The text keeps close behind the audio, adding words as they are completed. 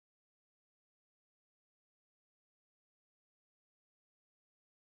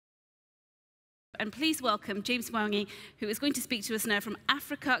And please welcome James Mwangi, who is going to speak to us now from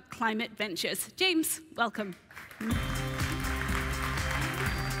Africa Climate Ventures. James, welcome.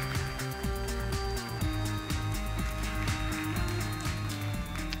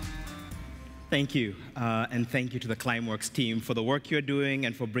 Thank you, and thank you to the Climeworks team for the work you're doing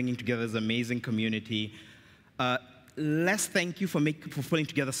and for bringing together this amazing community. Less thank you for putting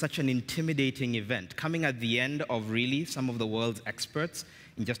together such an intimidating event, coming at the end of really some of the world's experts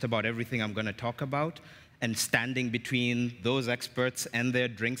in just about everything I'm going to talk about, and standing between those experts and their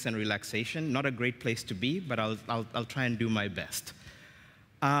drinks and relaxation. Not a great place to be, but I'll try and do my best.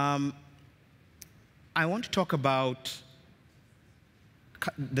 I want to talk about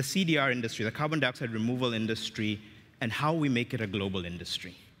the CDR industry, the carbon dioxide removal industry, and how we make it a global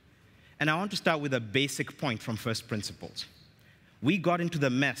industry. And I want to start with a basic point from first principles. We got into the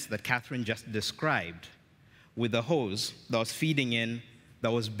mess that Catherine just described with the hose that was feeding in,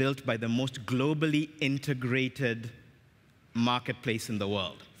 that was built by the most globally integrated marketplace in the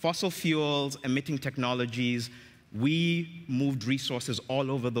world. Fossil fuels, emitting technologies, we moved resources all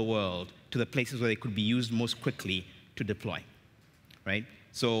over the world to the places where they could be used most quickly to deploy. Right?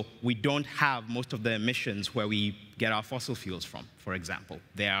 So we don't have most of the emissions where we get our fossil fuels from, for example.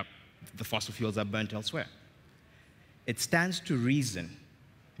 The fossil fuels are burnt elsewhere. It stands to reason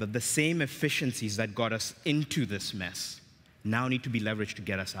that the same efficiencies that got us into this mess now need to be leveraged to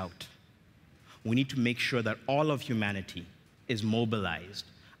get us out. We need to make sure that all of humanity is mobilized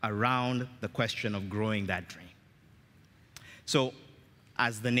around the question of growing that drain. So,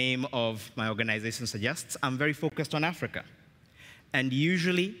 as the name of my organization suggests, I'm very focused on Africa. And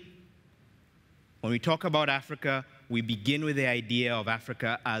usually, when we talk about Africa, we begin with the idea of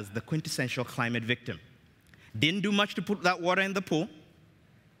Africa as the quintessential climate victim. Didn't do much to put that water in the pool,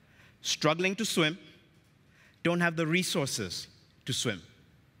 struggling to swim, don't have the resources to swim.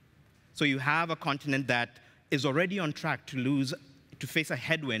 So you have a continent that is already on track to face a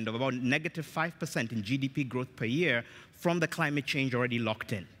headwind of about negative 5% in GDP growth per year from the climate change already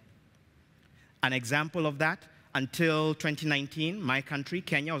locked in. An example of that, until 2019, my country,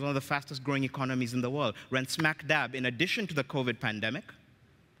 Kenya, was one of the fastest growing economies in the world. Ran smack dab, in addition to the COVID pandemic,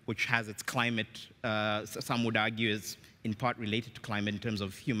 which has its climate, some would argue is in part related to climate in terms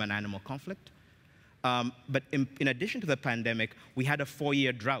of human-animal conflict. But in addition to the pandemic, we had a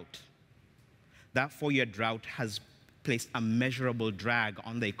 4-year drought. That 4-year drought has placed a measurable drag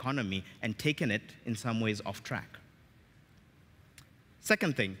on the economy and taken it, in some ways, off track.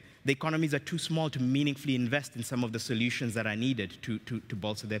 Second thing, the economies are too small to meaningfully invest in some of the solutions that are needed to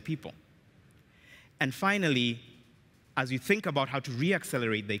bolster their people. And finally, as you think about how to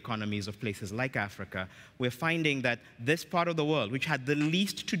reaccelerate the economies of places like Africa, we're finding that this part of the world, which had the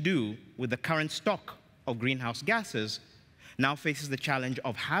least to do with the current stock of greenhouse gases, now faces the challenge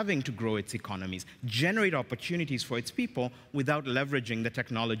of having to grow its economies, generate opportunities for its people without leveraging the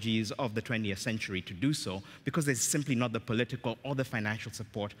technologies of the 20th century to do so, because there's simply not the political or the financial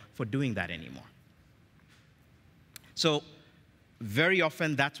support for doing that anymore. So very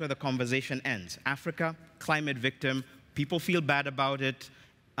often, that's where the conversation ends. Africa, climate victim, people feel bad about it.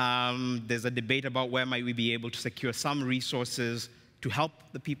 There's a debate about where might we be able to secure some resources to help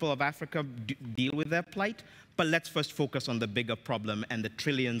the people of Africa deal with their plight. But let's first focus on the bigger problem and the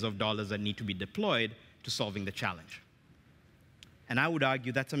trillions of dollars that need to be deployed to solving the challenge. And I would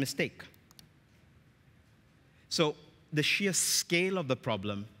argue that's a mistake. So the sheer scale of the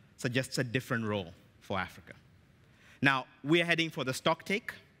problem suggests a different role for Africa. Now, we're heading for the stock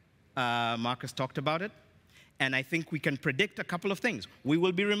take. Marcus talked about it. And I think we can predict a couple of things. We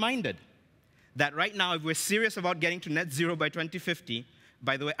will be reminded that right now, if we're serious about getting to net zero by 2050,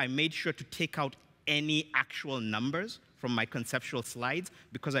 by the way, I made sure to take out any actual numbers from my conceptual slides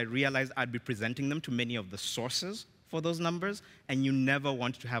because I realized I'd be presenting them to many of the sources for those numbers, and you never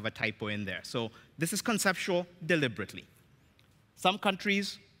want to have a typo in there. So this is conceptual deliberately. Some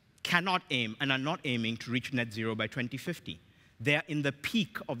countries cannot aim and are not aiming to reach net zero by 2050. They're in the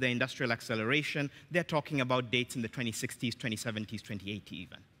peak of their industrial acceleration. They're talking about dates in the 2060s, 2070s, 2080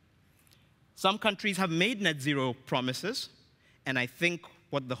 even. Some countries have made net zero promises, and I think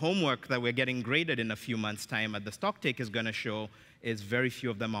what the homework that we're getting graded in a few months' time at the stocktake is going to show is very few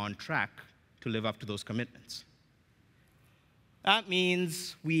of them are on track to live up to those commitments. That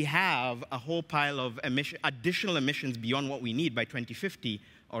means we have a whole pile of additional emissions beyond what we need by 2050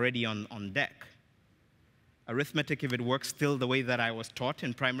 already on deck. Arithmetic, if it works still the way that I was taught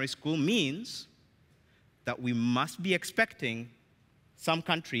in primary school, means that we must be expecting some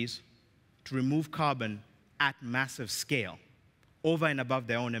countries to remove carbon at massive scale, over and above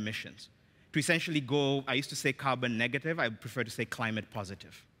their own emissions. To essentially go, I used to say carbon negative, I prefer to say climate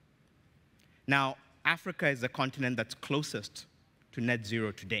positive. Now, Africa is the continent that's closest to net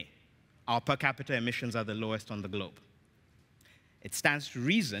zero today. Our per capita emissions are the lowest on the globe. It stands to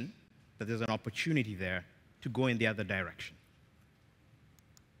reason that there's an opportunity there to go in the other direction.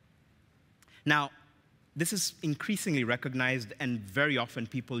 Now, this is increasingly recognized, and very often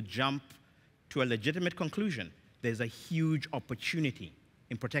people jump to a legitimate conclusion. There's a huge opportunity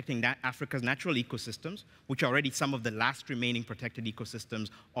in protecting Africa's natural ecosystems, which are already some of the last remaining protected ecosystems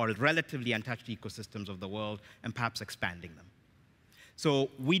or relatively untouched ecosystems of the world, and perhaps expanding them. So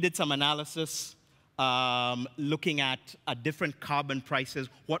we did some analysis looking at different carbon prices,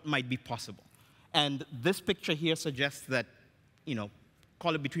 what might be possible. And this picture here suggests that,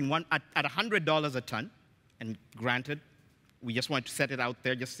 call it between at $100 a ton, and granted, we just want to set it out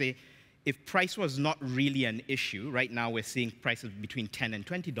there, just say, if price was not really an issue, right now we're seeing prices between $10 and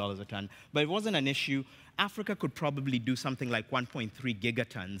 $20 a ton, but if it wasn't an issue, Africa could probably do something like 1.3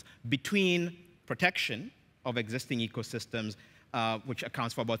 gigatons between protection of existing ecosystems, which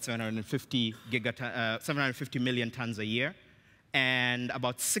accounts for about 750 million tons a year, and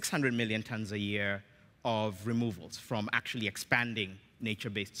about 600 million tons a year of removals from actually expanding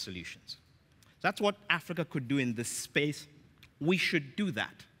nature-based solutions. That's what Africa could do in this space. We should do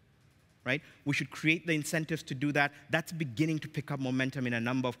that, right? We should create the incentives to do that. That's beginning to pick up momentum in a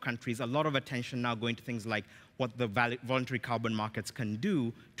number of countries. A lot of attention now going to things like what the voluntary carbon markets can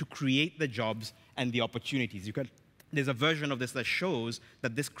do to create the jobs and the opportunities. There's a version of this that shows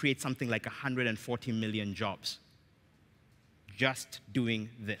that this creates something like 140 million jobs. Just doing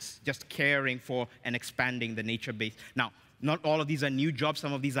this, just caring for and expanding the nature-based. Now, not all of these are new jobs.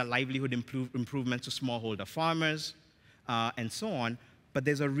 Some of these are livelihood improvements to smallholder farmers and so on. But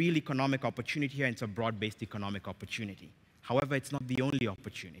there's a real economic opportunity here, and it's a broad-based economic opportunity. However, it's not the only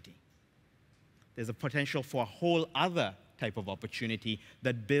opportunity. There's a potential for a whole other type of opportunity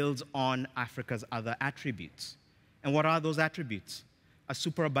that builds on Africa's other attributes. And what are those attributes? A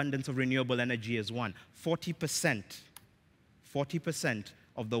superabundance of renewable energy is one. 40%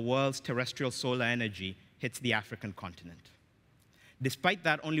 of the world's terrestrial solar energy hits the African continent. Despite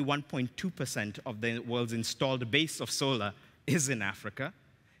that, only 1.2% of the world's installed base of solar is in Africa.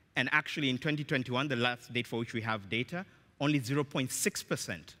 And actually, in 2021, the last date for which we have data, only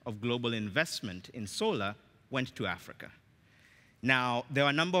 0.6% of global investment in solar went to Africa. Now, there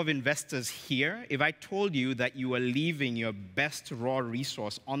are a number of investors here. If I told you that you were leaving your best raw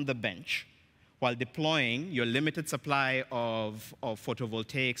resource on the bench while deploying your limited supply of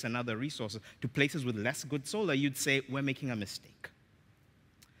photovoltaics and other resources to places with less good solar, you'd say, we're making a mistake.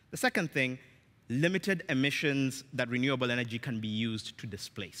 The second thing, limited emissions that renewable energy can be used to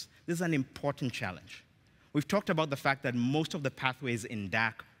displace. This is an important challenge. We've talked about the fact that most of the pathways in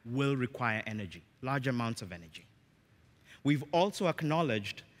DAC will require energy, large amounts of energy. We've also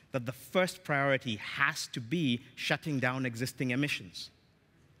acknowledged that the first priority has to be shutting down existing emissions.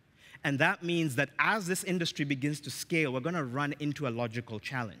 And that means that as this industry begins to scale, we're going to run into a logical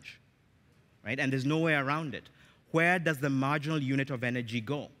challenge, right? And there's no way around it. Where does the marginal unit of energy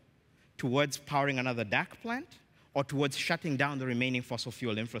go? Towards powering another DAC plant or towards shutting down the remaining fossil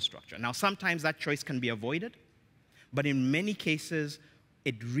fuel infrastructure? Now, sometimes that choice can be avoided, but in many cases,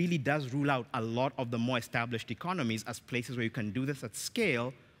 it really does rule out a lot of the more established economies as places where you can do this at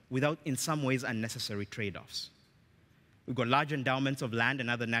scale without, in some ways, unnecessary trade-offs. We've got large endowments of land and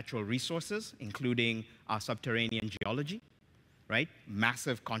other natural resources, including our subterranean geology, right?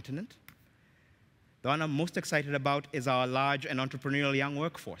 Massive continent. The one I'm most excited about is our large and entrepreneurial young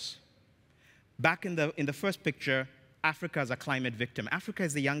workforce. Back in the first picture, Africa is a climate victim. Africa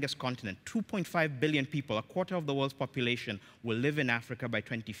is the youngest continent. 2.5 billion people, a quarter of the world's population, will live in Africa by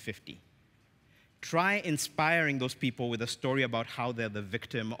 2050. Try inspiring those people with a story about how they're the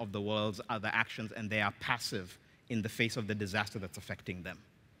victim of the world's other actions and they are passive in the face of the disaster that's affecting them.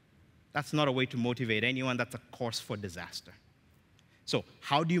 That's not a way to motivate anyone. That's a course for disaster. So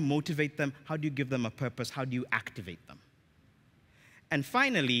how do you motivate them? How do you give them a purpose? How do you activate them? And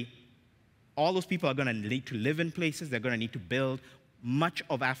finally, all those people are going to need to live in places. They're going to need to build. Much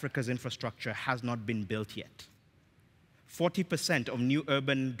of Africa's infrastructure has not been built yet. 40% of new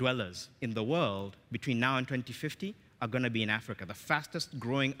urban dwellers in the world between now and 2050 are going to be in Africa. The fastest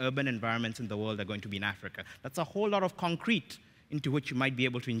growing urban environments in the world are going to be in Africa. That's a whole lot of concrete into which you might be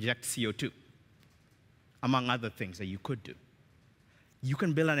able to inject CO2, among other things that you could do. You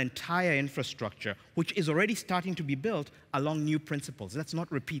can build an entire infrastructure, which is already starting to be built along new principles. Let's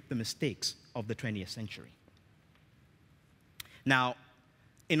not repeat the mistakes of the 20th century. Now,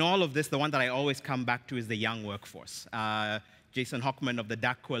 in all of this, the one that I always come back to is the young workforce. Jason Hockman of the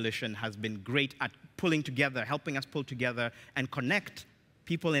DAC Coalition has been great at pulling together, helping us pull together and connect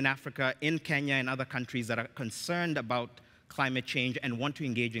people in Africa, in Kenya, and other countries that are concerned about climate change and want to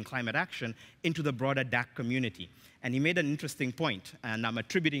engage in climate action into the broader Direckt community. And he made an interesting point, and I'm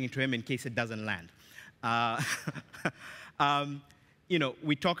attributing it to him in case it doesn't land.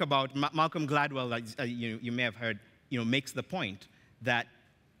 We talk about Malcolm Gladwell, you may have heard, makes the point that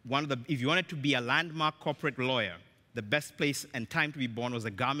if you wanted to be a landmark corporate lawyer, the best place and time to be born was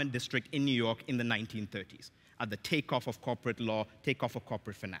the Garment District in New York in the 1930s, at the takeoff of corporate law, takeoff of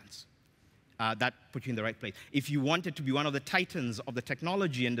corporate finance. That put you in the right place. If you wanted to be one of the titans of the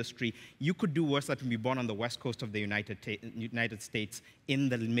technology industry, you could do worse than be born on the west coast of the United States in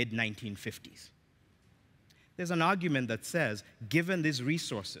the mid-1950s. There's an argument that says, given these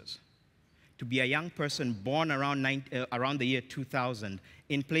resources, to be a young person born around the year 2000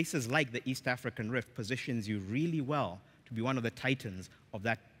 in places like the East African Rift positions you really well to be one of the titans of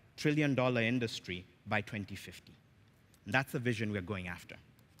that trillion-dollar industry by 2050. And that's the vision we're going after.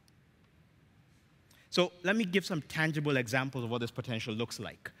 So let me give some tangible examples of what this potential looks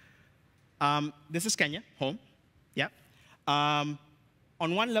like. This is Kenya, home. Yeah. On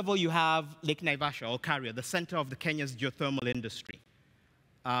one level, you have Lake Naivasha, or Karia, the center of Kenya's geothermal industry.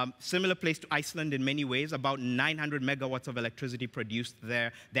 Similar place to Iceland in many ways, about 900 megawatts of electricity produced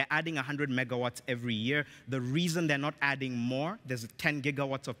there. They're adding 100 megawatts every year. The reason they're not adding more, there's 10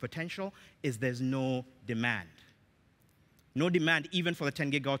 gigawatts of potential, is there's no demand. No demand even for the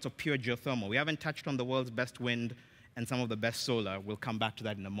 10 gigawatts of pure geothermal. We haven't touched on the world's best wind and some of the best solar. We'll come back to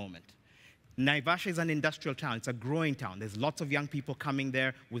that in a moment. Naivasha is an industrial town. It's a growing town. There's lots of young people coming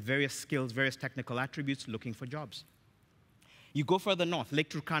there with various skills, various technical attributes, looking for jobs. You go further north, Lake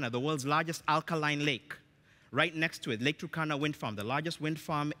Turkana, the world's largest alkaline lake. Right next to it, Lake Turkana Wind Farm, the largest wind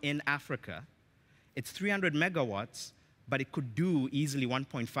farm in Africa. It's 300 megawatts, but it could do easily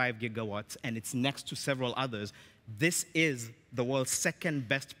 1.5 gigawatts, and it's next to several others. This is the world's second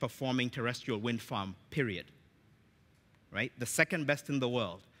best performing terrestrial wind farm, period. Right? The second best in the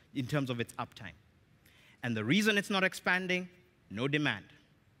world in terms of its uptime. And the reason it's not expanding, no demand.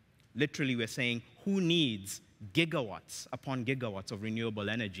 Literally, we're saying, who needs gigawatts upon gigawatts of renewable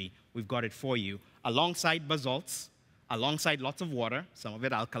energy? We've got it for you, alongside basalts, alongside lots of water, some of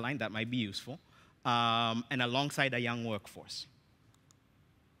it alkaline, that might be useful, and alongside a young workforce.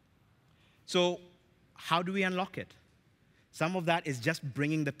 So how do we unlock it? Some of that is just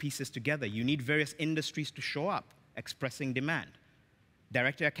bringing the pieces together. You need various industries to show up, expressing demand.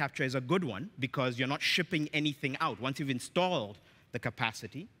 Direct air capture is a good one because you're not shipping anything out. Once you've installed the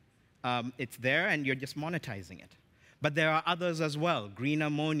capacity, it's there and you're just monetizing it. But there are others as well, green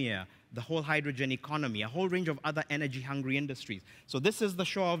ammonia, the whole hydrogen economy, a whole range of other energy-hungry industries. So this is the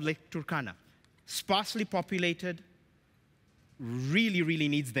shore of Lake Turkana. Sparsely populated, really, really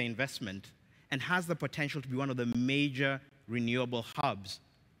needs the investment, and has the potential to be one of the major renewable hubs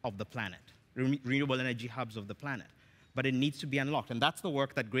of the planet, renewable energy hubs of the planet. But it needs to be unlocked. And that's the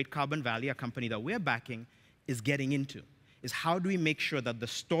work that Great Carbon Valley, a company that we're backing, is getting into, is how do we make sure that the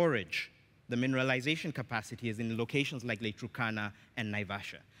storage, the mineralization capacity is in locations like Lake Turkana and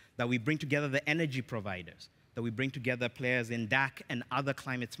Naivasha, that we bring together the energy providers, that we bring together players in DAC and other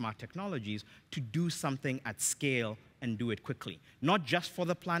climate-smart technologies to do something at scale and do it quickly. Not just for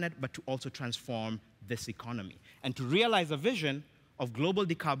the planet, but to also transform this economy. And to realize a vision of global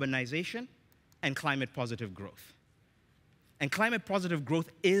decarbonization and climate-positive growth. And climate-positive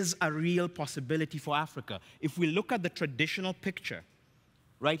growth is a real possibility for Africa. If we look at the traditional picture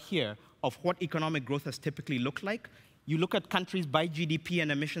right here of what economic growth has typically looked like, you look at countries by GDP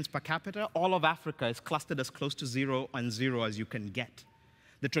and emissions per capita, all of Africa is clustered as close to zero and zero as you can get.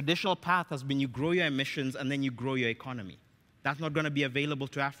 The traditional path has been you grow your emissions and then you grow your economy. That's not going to be available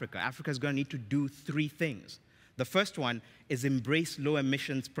to Africa. Africa is going to need to do three things. The first one is embrace low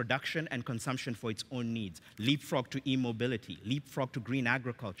emissions production and consumption for its own needs. Leapfrog to e-mobility, leapfrog to green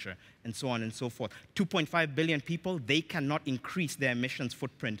agriculture, and so on and so forth. 2.5 billion people, they cannot increase their emissions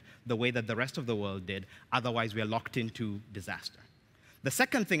footprint the way that the rest of the world did. Otherwise, we are locked into disaster. The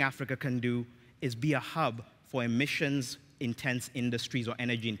second thing Africa can do is be a hub for emissions-intense industries or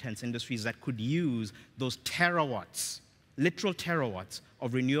energy-intense industries that could use those terawatts, literal terawatts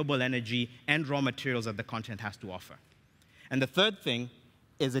of renewable energy and raw materials that the continent has to offer. And the third thing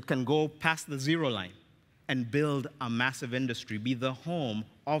is it can go past the zero line and build a massive industry, be the home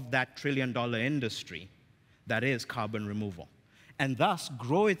of that trillion-dollar industry that is carbon removal, and thus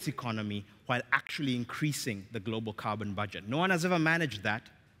grow its economy while actually increasing the global carbon budget. No one has ever managed that.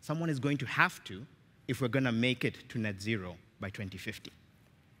 Someone is going to have to if we're going to make it to net zero by 2050.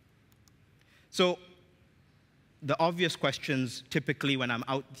 So the obvious questions, typically when I'm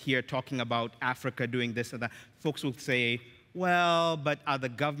out here talking about Africa doing this and that, folks will say, well, but are the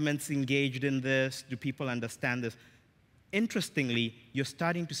governments engaged in this? Do people understand this? Interestingly, you're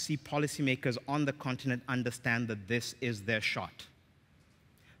starting to see policymakers on the continent understand that this is their shot.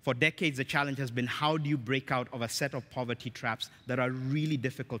 For decades, the challenge has been, how do you break out of a set of poverty traps that are really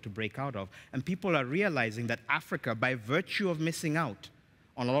difficult to break out of? And people are realizing that Africa, by virtue of missing out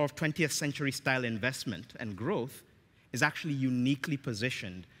on a lot of 20th century style investment and growth, is actually uniquely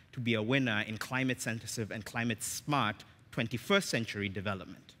positioned to be a winner in climate-sensitive and climate-smart 21st century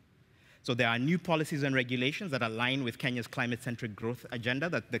development. So there are new policies and regulations that align with Kenya's climate-centric growth agenda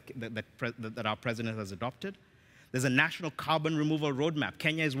that our president has adopted. There's a national carbon removal roadmap.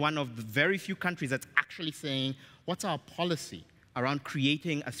 Kenya is one of the very few countries that's actually saying, what's our policy around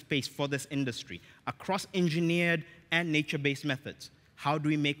creating a space for this industry across engineered and nature-based methods? How do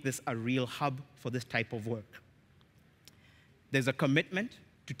we make this a real hub for this type of work? There's a commitment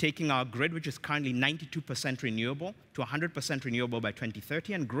to taking our grid, which is currently 92% renewable, to 100% renewable by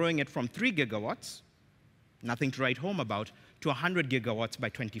 2030, and growing it from 3 gigawatts, nothing to write home about, to 100 gigawatts by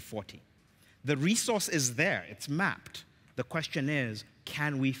 2040. The resource is there, it's mapped. The question is,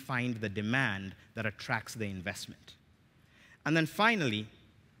 can we find the demand that attracts the investment? And then finally,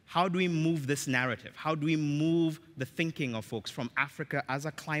 how do we move this narrative? How do we move the thinking of folks from Africa as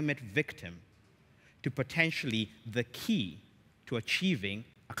a climate victim to potentially the key to achieving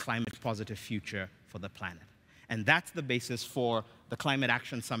a climate-positive future for the planet? And that's the basis for the Climate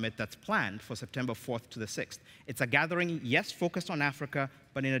Action Summit that's planned for September 4th to the 6th. It's a gathering, yes, focused on Africa,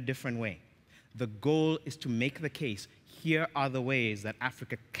 but in a different way. The goal is to make the case, here are the ways that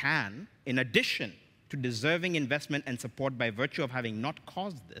Africa can, in addition to deserving investment and support by virtue of having not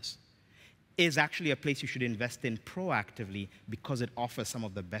caused this, is actually a place you should invest in proactively because it offers some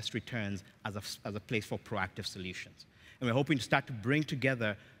of the best returns as a place for proactive solutions. And we're hoping to start to bring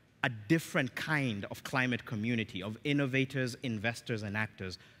together a different kind of climate community of innovators, investors, and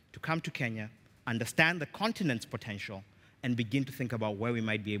actors to come to Kenya, understand the continent's potential, and begin to think about where we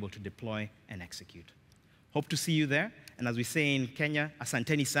might be able to deploy and execute. Hope to see you there. And as we say in Kenya,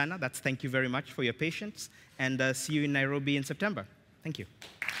 asanteni sana, that's thank you very much for your patience, and see you in Nairobi in September. Thank you.